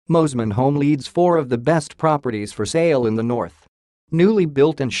Mosman home leads 4 of the best properties for sale in the north. Newly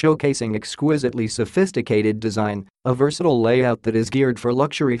built and showcasing exquisitely sophisticated design, a versatile layout that is geared for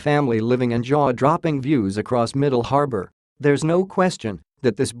luxury family living and jaw-dropping views across Middle Harbour, there's no question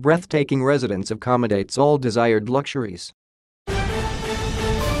that this breathtaking residence accommodates all desired luxuries.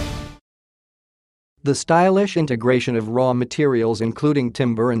 The stylish integration of raw materials including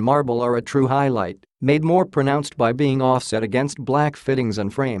timber and marble are a true highlight, made more pronounced by being offset against black fittings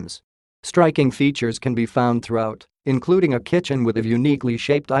and frames. Striking features can be found throughout, including a kitchen with a uniquely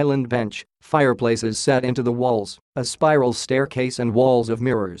shaped island bench, fireplaces set into the walls, a spiral staircase and walls of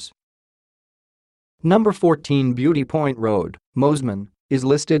mirrors. Number 14 Beauty Point Road, Mosman, is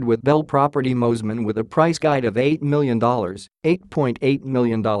listed with Belle Property Mosman with a price guide of $8 million, $8.8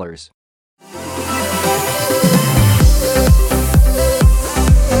 million.